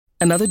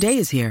Another day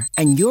is here,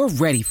 and you're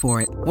ready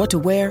for it. What to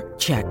wear?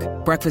 Check.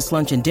 Breakfast,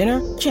 lunch, and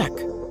dinner? Check.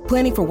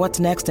 Planning for what's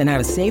next and how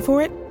to save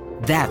for it?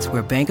 That's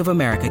where Bank of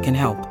America can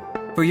help.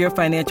 For your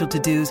financial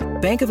to-dos,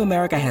 Bank of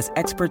America has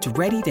experts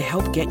ready to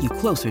help get you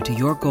closer to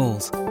your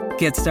goals.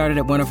 Get started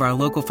at one of our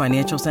local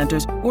financial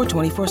centers or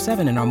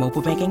 24/7 in our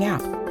mobile banking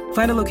app.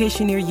 Find a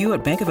location near you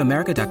at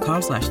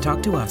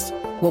bankofamerica.com/talktous.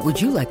 What would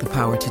you like the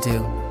power to do?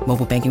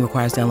 Mobile banking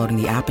requires downloading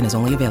the app and is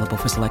only available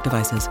for select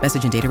devices.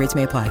 Message and data rates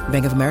may apply.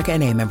 Bank of America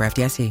N.A., member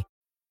FDIC.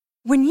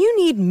 When you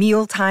need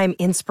mealtime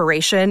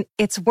inspiration,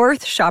 it's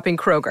worth shopping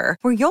Kroger,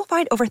 where you'll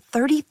find over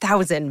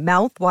 30,000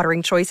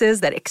 mouth-watering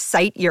choices that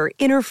excite your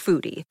inner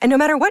foodie. And no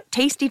matter what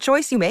tasty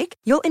choice you make,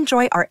 you'll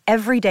enjoy our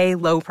everyday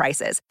low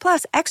prices,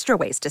 plus extra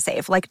ways to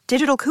save, like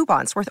digital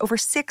coupons worth over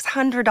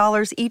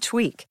 $600 each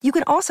week. You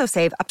can also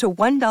save up to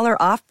 $1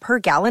 off per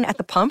gallon at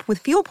the pump with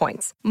fuel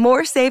points.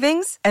 More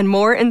savings and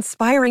more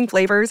inspiring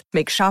flavors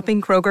make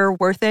shopping Kroger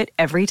worth it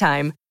every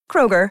time.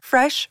 Kroger,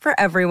 fresh for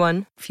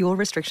everyone. Fuel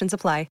restrictions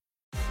apply.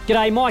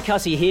 G'day, Mike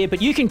Hussey here,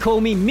 but you can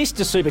call me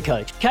Mr.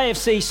 Supercoach.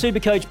 KFC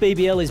Supercoach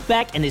BBL is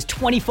back and there's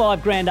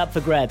 25 grand up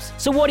for grabs.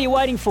 So what are you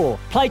waiting for?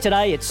 Play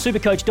today at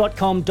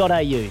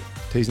supercoach.com.au.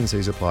 T's and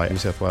C's apply. New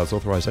South Wales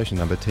authorisation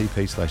number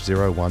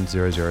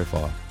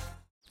TP/01005.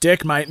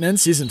 Deck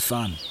maintenance isn't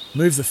fun.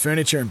 Move the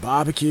furniture and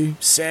barbecue,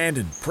 sand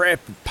and prep,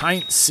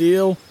 paint,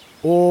 seal,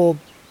 or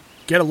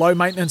get a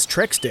low-maintenance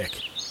Trex deck.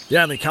 The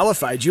only colour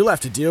fade you'll have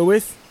to deal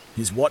with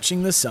is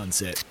watching the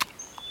sunset.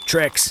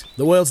 Trex,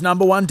 the world's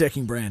 #1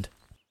 decking brand.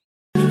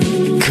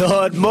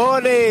 Good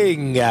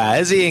morning,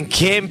 Izzy and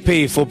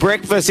Kempy for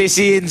breakfast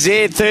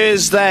SENZ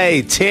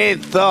Thursday,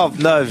 10th of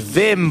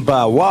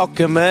November.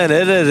 Welcome in.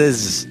 It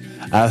is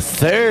a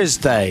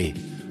Thursday.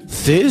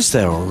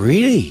 Thursday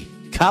already.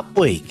 Cup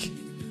week.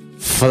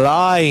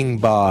 Flying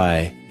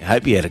by. I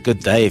hope you had a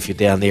good day if you're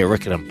down there at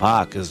Riccarton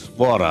Park, because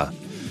what a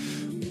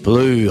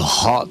blue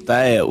hot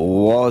day it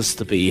was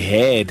to be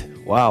had.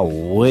 Wow,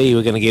 we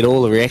were going to get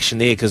all the reaction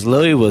there because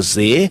Louis was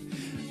there.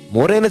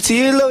 Morning to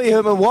you, Louis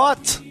Herman.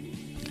 What?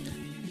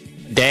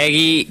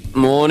 Daggy,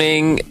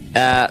 morning.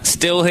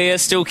 Still here,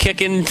 still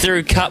kicking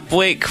through Cup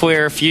Week.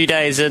 We're a few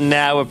days in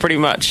now. We're pretty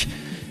much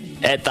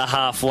at the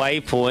halfway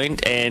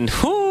point, and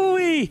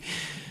we're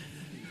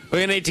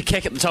going to need to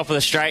kick at the top of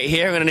the straight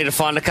here. I'm going to need to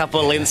find a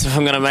couple of lengths if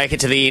I'm going to make it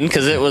to the end,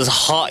 because it was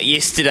hot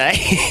yesterday,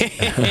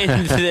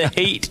 and the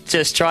heat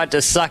just tried to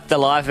suck the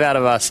life out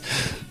of us.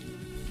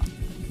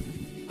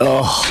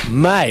 Oh,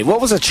 mate,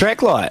 what was the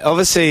track like?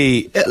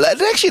 Obviously,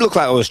 it actually looked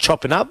like it was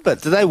chopping up,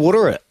 but did they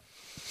water it?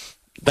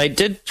 They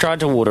did try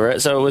to water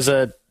it, so it was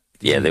it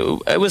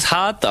was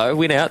hard though.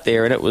 Went out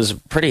there and it was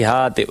pretty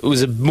hard. It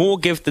was more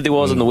give than there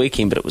was on the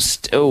weekend, but it was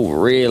still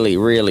really,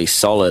 really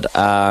solid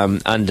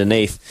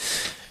underneath.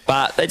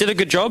 But they did a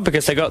good job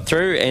because they got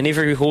through and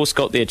every horse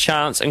got their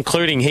chance,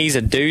 including He's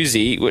a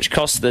Doozy, which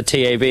cost the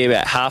TAB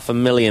about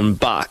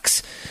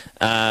 $500,000.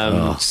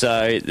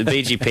 So the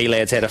BGP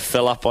lads had a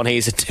fill up on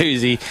He's a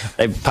Doozy.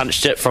 They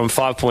punched it from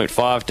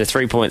 5.5 to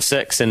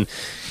 3.6, and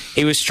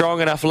he was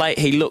strong enough late.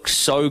 He looked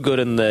so good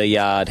in the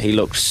yard. He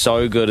looked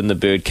so good in the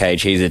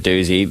birdcage. He's a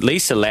doozy.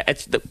 Lisa,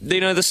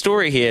 the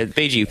story here,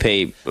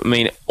 BGP, I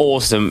mean,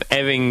 awesome.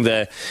 Having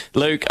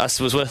Luke, I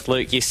was with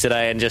Luke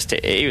yesterday, and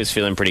he was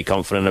feeling pretty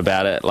confident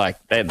about it. Like,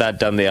 they'd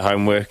done their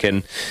homework,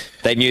 and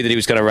they knew that he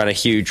was going to run a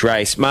huge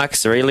race.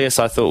 Marcus Aurelius,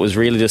 I thought, was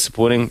really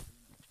disappointing.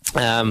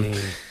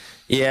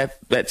 Yeah,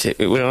 that's it.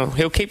 Well,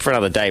 he'll keep for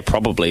another day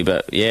probably,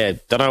 but yeah,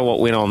 don't know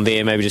what went on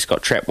there. Maybe just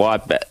got trapped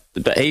wide, but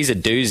He's a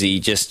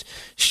Doozy, just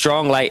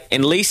strong late.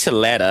 And Lisa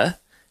Ladder,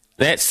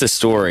 that's the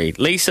story.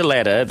 Lisa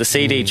Ladder, the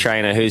CD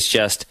trainer, who's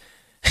just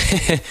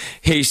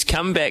who's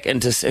come back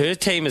into her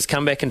team has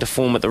come back into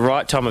form at the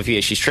right time of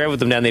year. She's travelled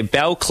them down there.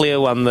 Belclair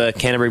won the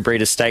Canterbury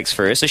Breeders' Stakes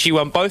for her, so she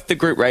won both the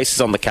group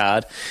races on the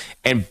card,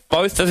 and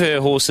both of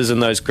her horses in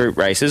those group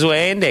races,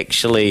 and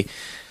actually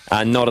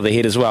Nod of the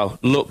Head as well,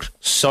 looked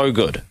so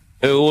good.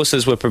 Her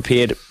horses were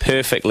prepared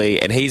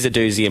perfectly, and He's a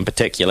Doozy in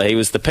particular. He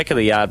was the pick of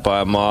the yard by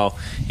a mile.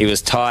 He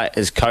was tight,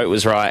 his coat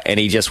was right, and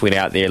he just went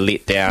out there,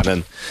 let down,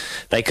 and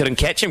they couldn't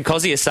catch him.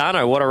 Kozi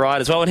Asano, what a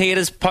ride as well. And he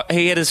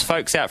had his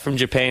folks out from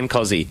Japan,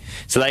 Kozi.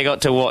 So they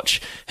got to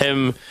watch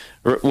him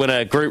win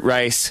a group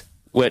race,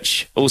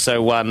 which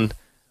also won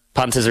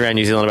punters around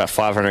New Zealand about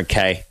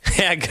 500k.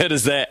 How good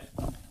is that?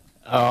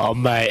 Oh,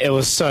 mate, it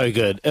was so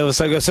good. It was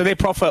so good. So their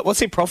profit, what's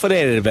their profit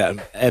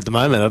at the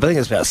moment? I think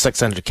it's about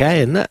 600k,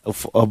 isn't it?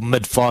 Or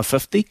mid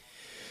 550?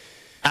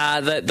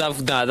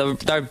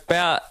 They're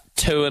about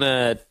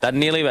they're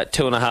nearly about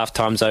 2.5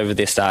 times over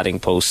their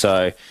starting pool.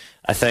 So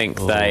I think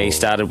they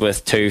started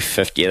with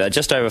 250. They're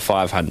just over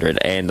 500,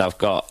 and I've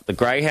got the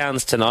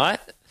Greyhounds tonight.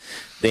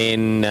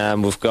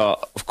 Then we've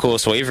got, of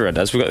course, what everyone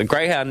does. We've got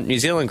the New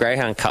Zealand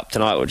Greyhound Cup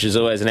tonight, which is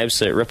always an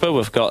absolute ripper.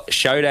 We've got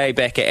Show Day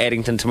back at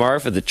Addington tomorrow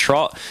for the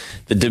trot,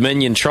 the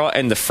Dominion Trot,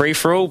 and the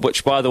free-for-all,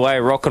 which, by the way,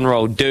 Rock and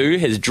Roll Do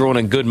has drawn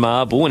a good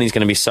marble, and he's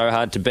going to be so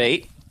hard to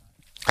beat.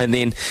 And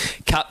then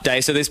Cup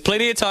Day. So there's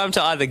plenty of time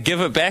to either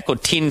give it back or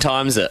 10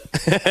 times it.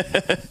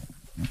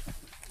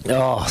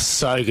 Oh,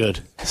 so good.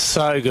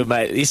 So good,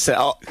 mate.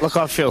 Look,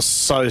 I feel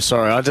so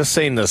sorry. I just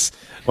seen this.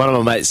 One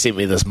of my mates sent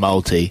me this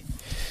multi,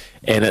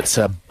 and it's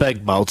a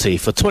big multi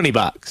for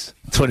 $20.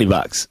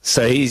 $20.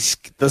 So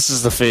this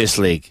is the first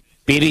leg.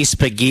 Betty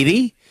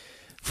Spaghetti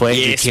for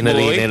Andrew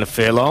Kennedy and Anna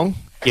Furlong,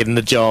 getting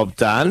the job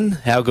done.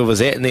 How good was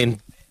that? And then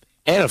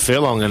Anna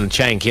Furlong and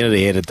Shane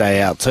Kennedy had a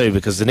day out too,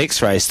 because the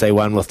next race they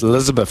won with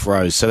Elizabeth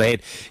Rose. So they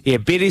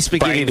had Betty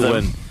Spaghetti to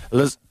win,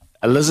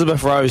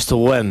 Elizabeth Rose to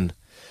win,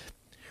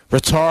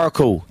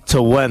 Rhetorical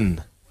to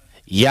win,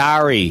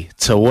 Yari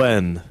to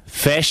win,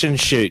 Fashion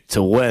Shoot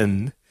to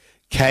win,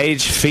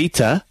 Cage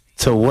Feta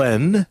to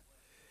win,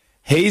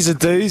 He's a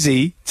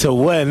Doozy to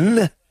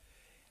win,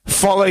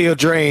 Follow Your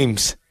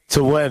Dreams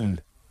to win.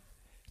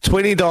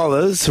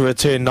 $20 to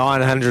return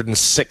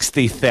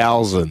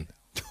 $960,000.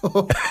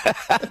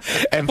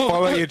 And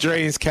Follow Your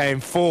Dreams came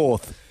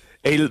fourth.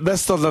 He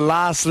missed on the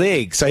last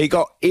leg, so he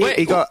got all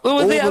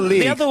the legs.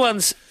 The other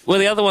ones were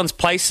the other ones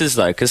places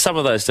though, because some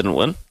of those didn't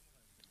win.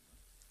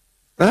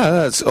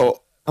 No,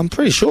 I'm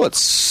pretty sure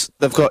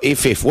they've got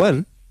FF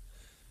win.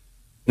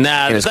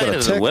 Nah, they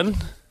didn't win.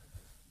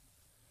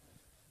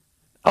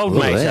 Old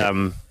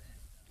mate,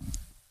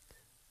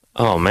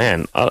 oh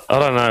man, I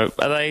don't know.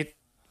 Are they?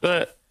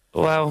 But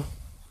well,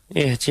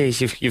 yeah. Geez,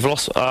 you've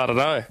lost. I don't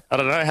know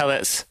how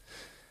that's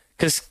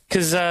because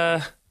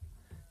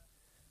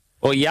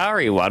well,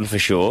 Yari won for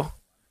sure.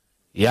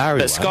 Yari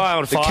but won. Sky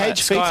on Fire.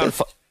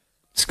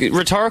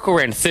 Rhetorical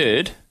ran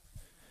third.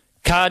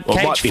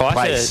 Cage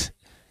Fighter.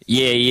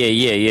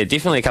 Yeah.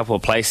 Definitely a couple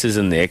of places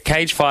in there.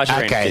 Cage Fighter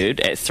ran third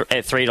at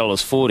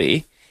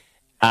 $3.40.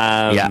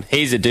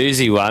 He's a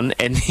Doozy one,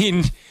 and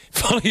then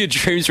Follow Your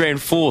Dreams ran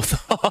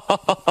fourth.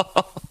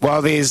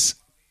 Well, there's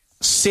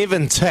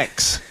 7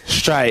 ticks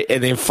straight,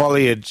 and then Follow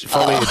Your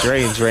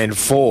Dreams ran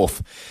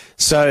fourth.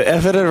 So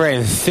if it had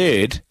ran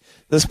third,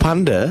 this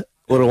pundit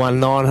would have won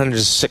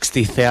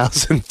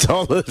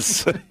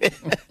 $960,000.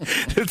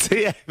 The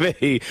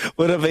TAB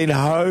would have been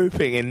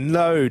hoping, and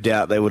no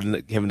doubt they wouldn't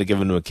have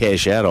given him a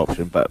cash out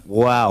option. But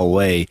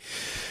wowee,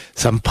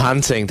 some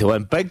punting to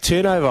win. Big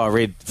turnover I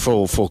read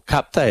for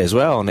Cup Day as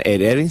well at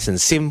Addington,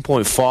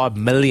 7.5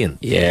 million.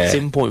 Yeah,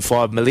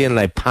 7.5 million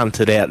they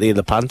punted out there,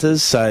 the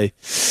punters. So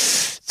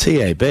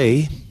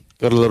TAB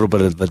got a little bit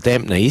of the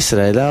dampener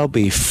yesterday. They'll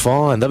be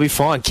fine.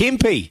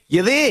 Kempy,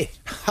 you there?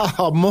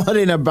 Oh,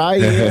 morning,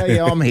 Bay.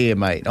 Yeah, I'm here,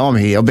 mate. I'm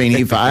here. I've been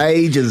here for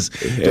ages,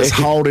 just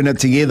holding it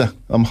together.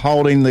 I'm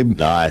holding the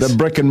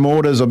brick and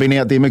mortars. I've been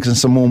out there mixing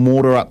some more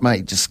mortar up,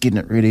 mate, just getting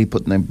it ready,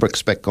 putting them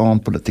bricks back on,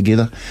 put it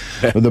together.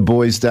 But the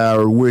boys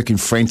are working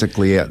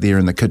frantically out there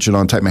in the kitchen.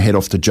 I'll take my hat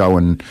off to Joe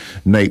and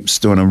Neeps,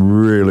 doing a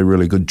really,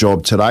 really good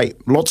job today.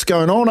 Lots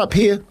going on up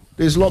here.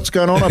 There's lots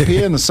going on up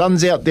here, and the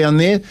sun's out down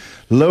there.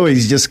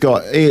 Louis just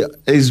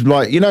he's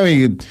like, you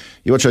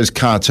watch those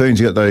cartoons,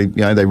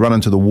 they run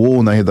into the wall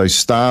and they have those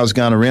stars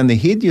going around their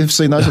head. You've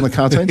seen those on the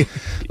cartoon?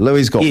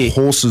 Louis got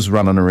horses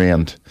running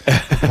around.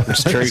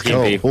 It's true,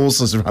 Kempy.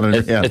 Horses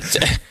running around.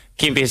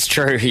 Kempy, it's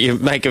true. You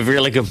make a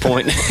really good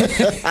point.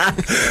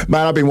 Mate,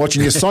 I've been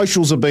watching. Your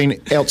socials have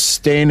been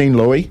outstanding,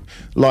 Louis.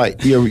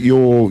 Like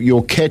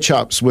your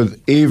catch-ups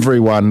with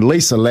everyone.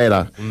 Lisa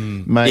Latta,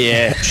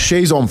 mate,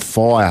 she's on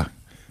fire.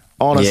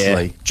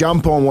 Honestly,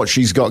 jump on what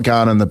she's got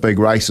going in the big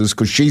races,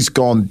 because she's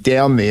gone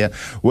down there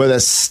with a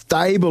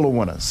stable of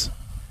winners.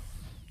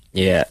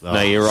 Yeah,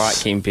 no, you're right,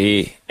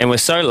 Kempy. And we're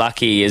so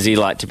lucky, is he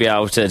to be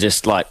able to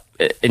just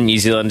in New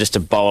Zealand just to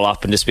bowl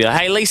up and just be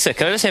like, hey, Lisa,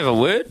 can I just have a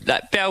word?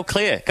 Bell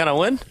clear, can I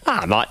win?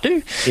 I might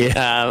do.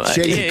 Yeah.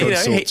 She's a good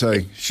sort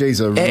too. She's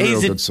a real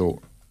good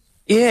sort.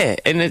 Yeah,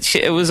 and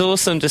it was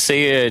awesome to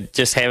see her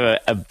just have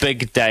a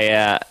big day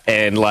out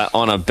and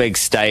on a big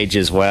stage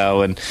as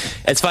well. And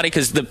it's funny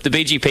because the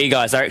BGP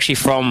guys are actually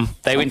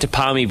they went to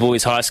Palmy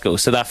Boys High School,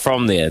 so they're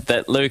from there.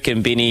 That Luke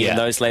and Benny and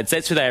those lads,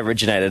 that's where they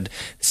originated.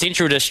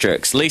 Central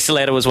Districts. Lisa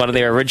Latta was one of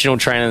their original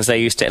trainers they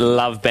used to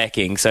love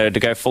backing. So to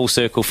go full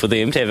circle for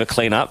them to have a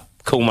clean up,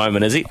 cool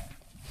moment, is it?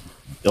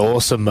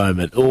 Awesome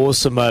moment,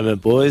 boys.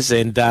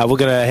 And we're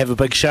going to have a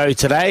big show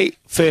today.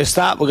 First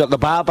up, we've got the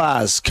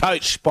Barbars,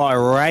 coached by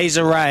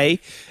Razor Ray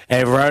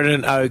and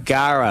Ronan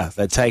O'Gara.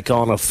 They take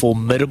on a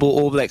formidable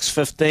All Blacks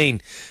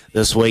 15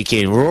 this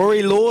weekend.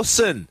 Rory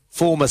Lawson,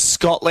 former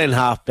Scotland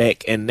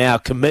halfback and now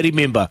committee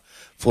member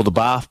for the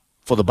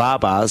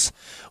Barbars,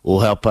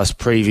 will help us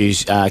preview.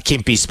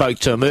 Kempy spoke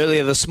to him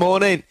earlier this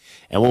morning,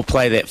 and we'll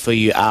play that for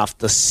you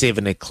after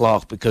 7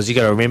 o'clock, because you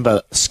got to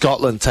remember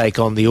Scotland take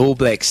on the All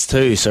Blacks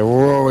too. So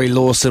Rory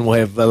Lawson will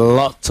have a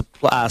lot to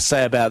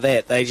say about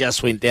that. They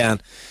just went down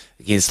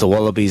against the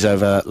Wallabies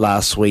over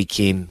last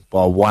weekend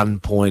by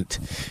 1 point.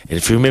 And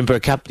if you remember a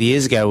couple of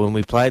years ago when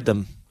we played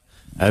them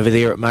over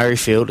there at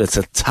Murrayfield, it's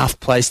a tough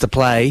place to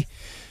play.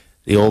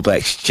 The All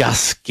Blacks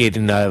just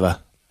getting over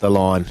the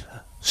line.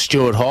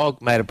 Stuart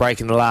Hogg made a break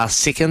in the last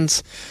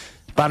seconds,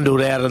 bundled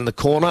out in the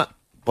corner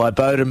by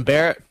Beauden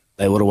Barrett.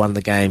 They would have won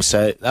the game,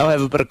 so they'll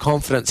have a bit of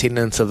confidence heading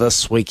into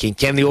this weekend.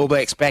 Can the All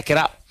Blacks back it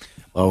up?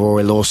 Well,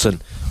 Rory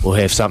Lawson will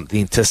have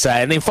something to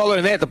say. And then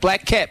following that, the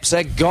Black Caps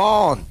are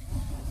gone.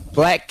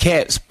 Black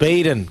Caps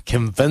beaten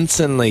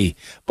convincingly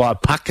by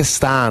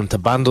Pakistan to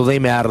bundle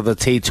them out of the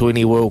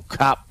T20 World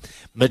Cup.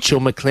 Mitchell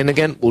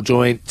McClenaghan will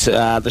join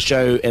the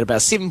show at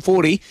about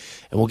 7:40,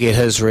 and we'll get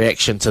his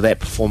reaction to that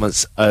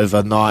performance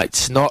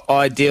overnight. Not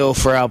ideal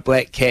for our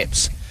Black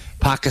Caps.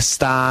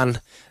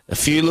 Pakistan, a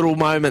few little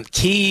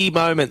key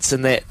moments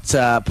in that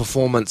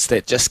performance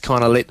that just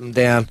kind of let them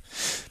down,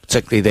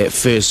 particularly that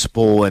first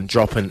ball and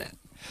dropping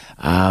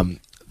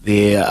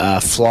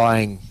their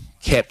flying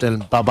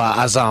captain Babar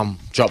Azam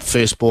dropped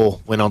first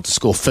ball, went on to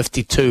score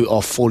 52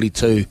 off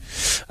 42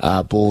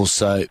 balls,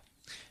 so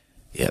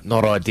yeah,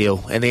 not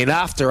ideal. And then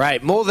after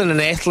 8, more than an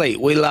athlete,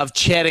 we love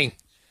chatting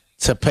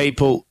to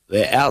people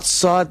that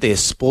outside their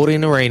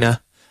sporting arena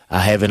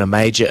are having a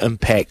major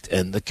impact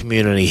in the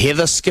community.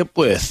 Heather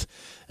Skipworth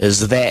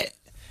is that,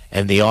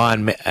 and the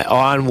Iron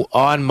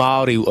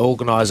Māori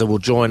organiser will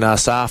join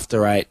us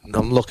after 8. And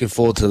I'm looking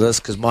forward to this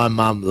because my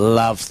mum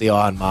loves the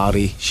Iron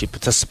Māori. She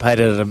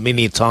participated in it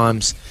many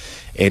times,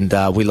 and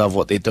we love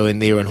what they're doing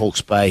there in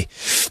Hawke's Bay,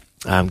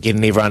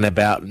 getting everyone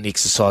about and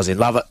exercising.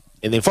 Love it.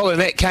 And then following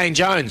that, Kane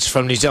Jones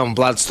from New Zealand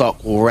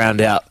Bloodstock will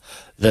round out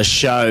the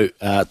show,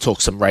 talk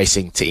some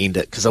racing to end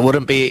it, because it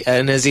wouldn't be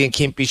an Izzy and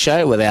Kempy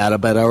show without a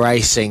bit of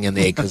racing in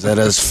there, because it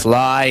is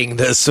flying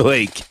this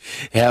week.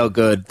 How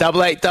good.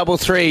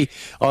 8833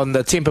 on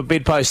the Temper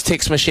Bedpost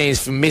text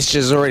machines for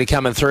messages already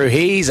coming through.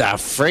 He's a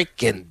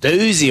freaking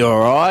doozy,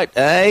 all right,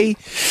 eh?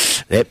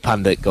 That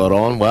pundit got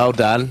on. Well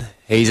done.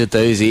 He's a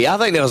doozy. I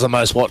think that was the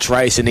most watched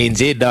race in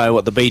NZ, though,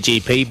 what the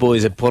BGP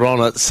boys had put on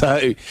it.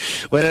 So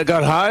when it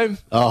got home,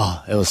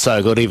 it was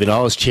so good. Even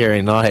I was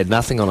cheering. I had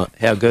nothing on it.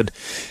 How good.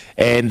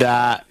 And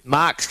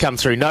Mark's come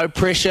through. No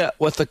pressure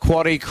with the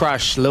Quaddy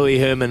Crush, Louis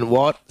Herman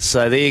Watt.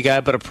 So there you go.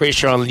 A bit of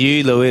pressure on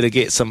you, Louis, to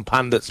get some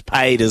pundits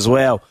paid as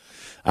well.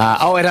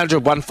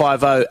 0800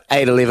 150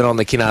 811 on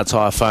the Kennard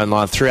Tyre phone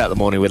line throughout the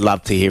morning. We'd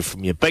love to hear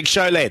from you. Big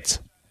show, lads.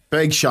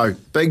 Big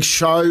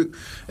show,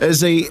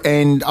 Izzy,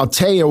 and I'll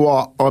tell you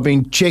what, I've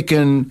been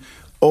checking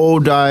all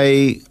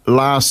day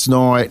last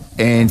night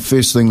and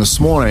first thing this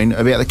morning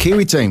about the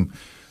Kiwi team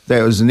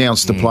that was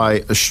announced to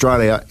play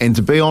Australia, and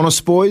to be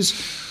honest, boys,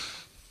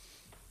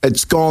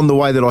 it's gone the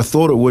way that I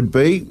thought it would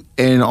be,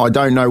 and I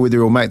don't know whether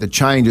he'll make the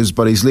changes,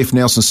 but he's left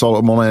Nelson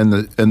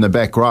Solomona in the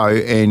back row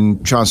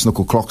and Chance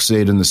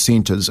Nickel-Croxted in the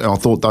centres, and I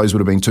thought those would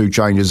have been two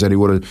changes that he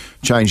would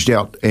have changed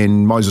out,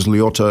 and Moses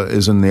Leota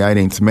is in the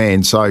 18th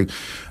man. So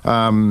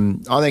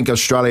I think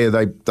Australia,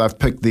 they've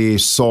picked their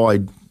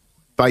side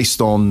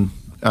based on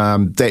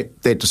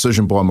that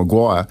decision by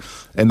Maguire,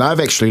 and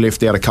they've actually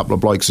left out a couple of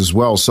blokes as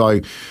well.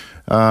 So,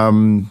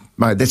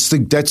 mate, that's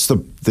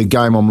the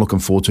game I'm looking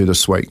forward to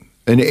this week.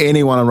 And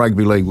anyone in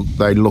rugby league,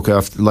 they look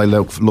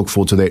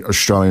forward to that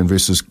Australian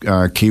versus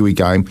Kiwi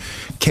game.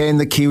 Can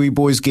the Kiwi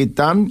boys get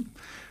done?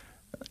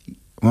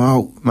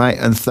 Well, mate,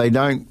 and if they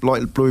don't,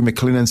 like Bluey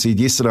McLennan said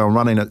yesterday, I'm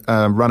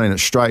running it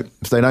straight.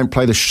 If they don't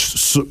play the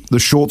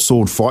short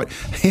sword fight,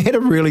 he had a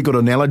really good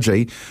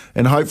analogy,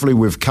 and hopefully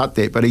we've cut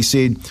that. But he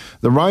said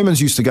the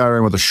Romans used to go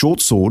around with a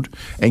short sword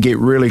and get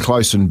really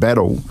close in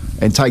battle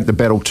and take the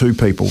battle to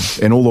people,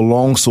 and all the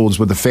long swords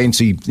with the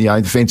fancy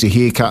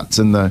haircuts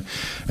and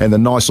the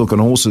nice looking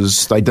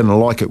horses, they didn't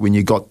like it when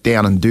you got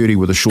down and dirty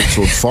with a short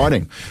sword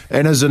fighting.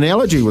 And his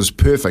analogy was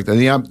perfect. And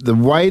the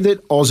way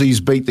that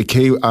Aussies beat the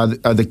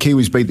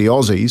Kiwis beat the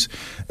Aussies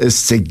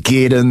is to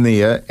get in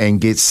there and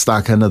get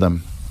stuck into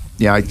them.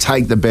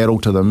 Take the battle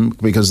to them,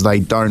 because they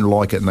don't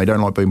like it and they don't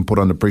like being put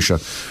under pressure.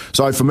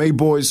 So for me,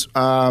 boys,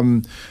 I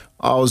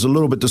was a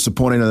little bit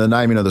disappointed in the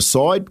naming of the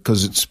side,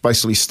 because it's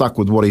basically stuck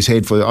with what he's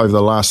had for over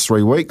the last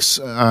 3 weeks.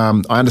 I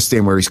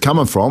understand where he's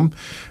coming from,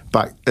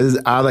 but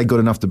are they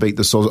good enough to beat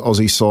this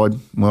Aussie side?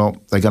 Well,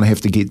 they're going to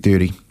have to get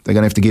dirty. They're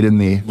going to have to get in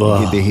there and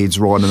get their heads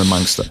right in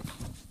amongst it.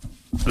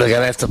 They're going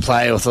to have to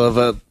play with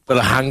a bit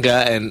of hunger,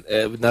 and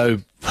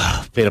no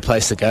better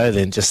place to go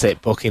than just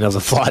that booking of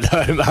the flight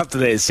home after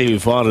that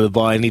semi-final, to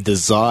buy any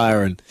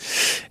desire and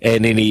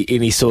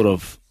any sort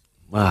of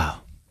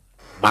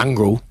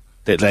mongrel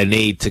that they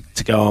need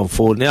to go on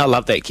forward. Now I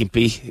love that,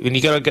 Kempy.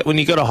 When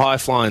you got a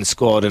high-flying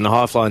squad and a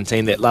high-flying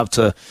team that love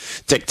to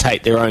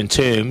dictate their own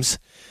terms,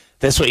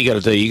 that's what you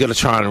got to do. You got to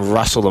try and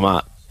rustle them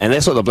up, and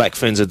that's what the Black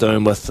Ferns are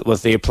doing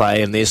with their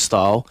play and their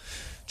style.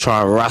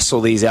 Try and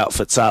rustle these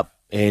outfits up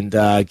and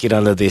get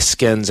under their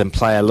skins and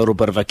play a little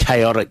bit of a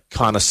chaotic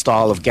kind of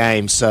style of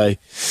game. So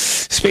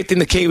expecting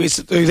the Kiwis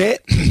to do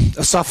that.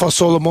 Asafo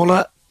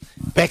Solomona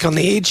back on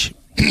the edge.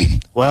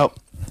 Well,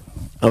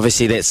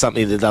 obviously that's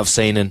something that they've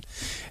seen, and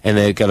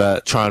they're going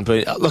to try and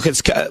put. Look,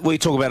 we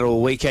talk about it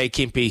all week,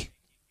 Kempy,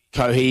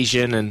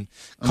 cohesion and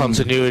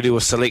continuity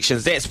with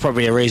selections. That's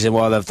probably a reason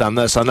why they've done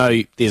this. I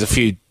know there's a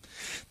few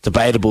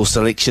debatable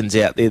selections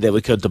out there that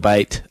we could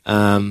debate,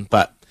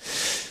 but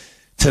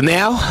to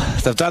now,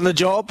 they've done the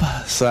job.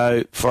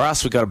 So for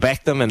us, we've got to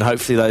back them, and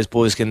hopefully those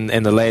boys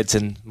and the lads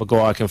and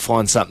Maguire can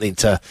find something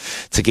to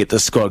get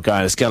this squad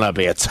going. It's going to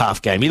be a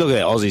tough game. You look at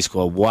that Aussie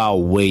squad,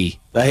 wowee.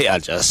 They are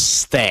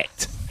just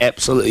stacked,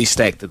 absolutely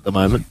stacked at the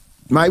moment.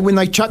 Mate, when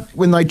they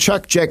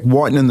chuck Jack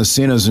Whiten in the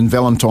centres and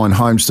Valentine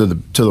Holmes to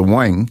the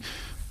wing,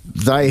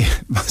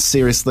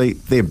 seriously,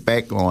 their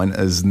backline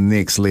is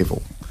next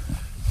level.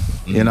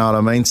 You know what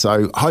I mean?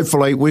 So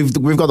hopefully we've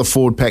got the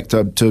forward pack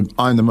to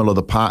own the middle of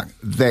the park.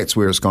 That's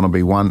where it's going to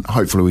be won.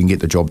 Hopefully we can get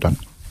the job done.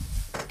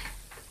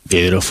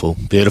 Beautiful,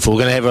 beautiful.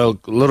 We're going to have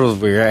a little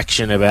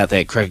reaction about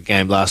that cricket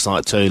game last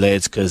night too,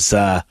 lads, because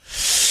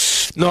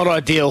not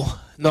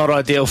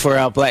ideal for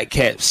our Black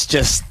Caps.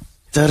 Just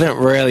didn't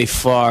really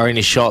fire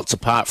any shots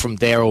apart from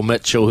Daryl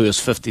Mitchell, who was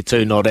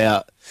 52 not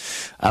out.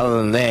 Other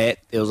than that,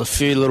 there was a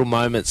few little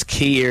moments,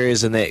 key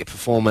areas in that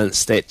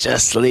performance that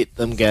just let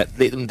them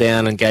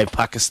down and gave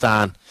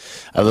Pakistan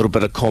a little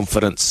bit of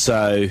confidence.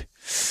 So,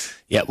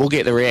 yeah, we'll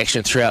get the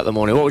reaction throughout the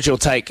morning. What was your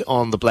take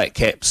on the Black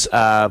Caps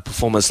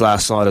performance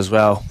last night as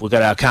well? We've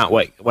got our can't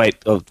wait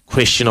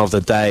question of the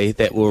day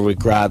that will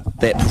regard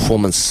that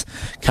performance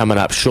coming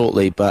up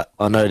shortly, but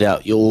I no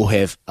doubt you all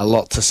have a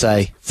lot to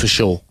say for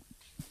sure.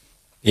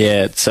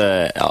 Yeah, it's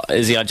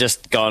Izzy. I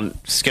just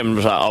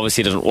skimmed.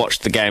 Obviously, didn't watch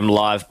the game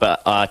live,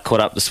 but I caught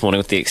up this morning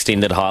with the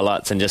extended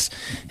highlights and just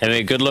having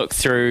a good look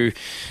through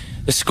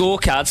the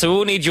scorecard. So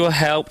we'll need your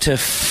help to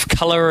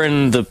colour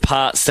in the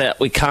parts that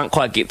we can't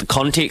quite get the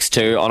context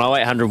to on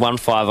 0800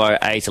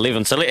 150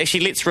 811. So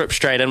let's rip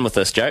straight in with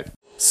this, Joe.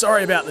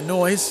 Sorry about the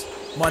noise.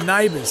 My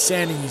neighbour's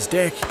sanding his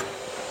deck.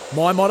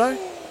 My motto: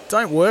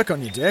 don't work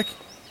on your deck,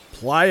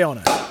 play on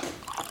it.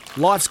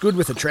 Life's good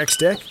with a Trex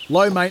deck.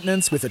 Low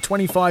maintenance with a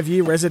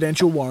 25-year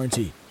residential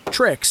warranty.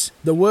 Trex,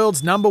 the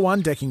world's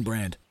 #1 decking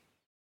brand.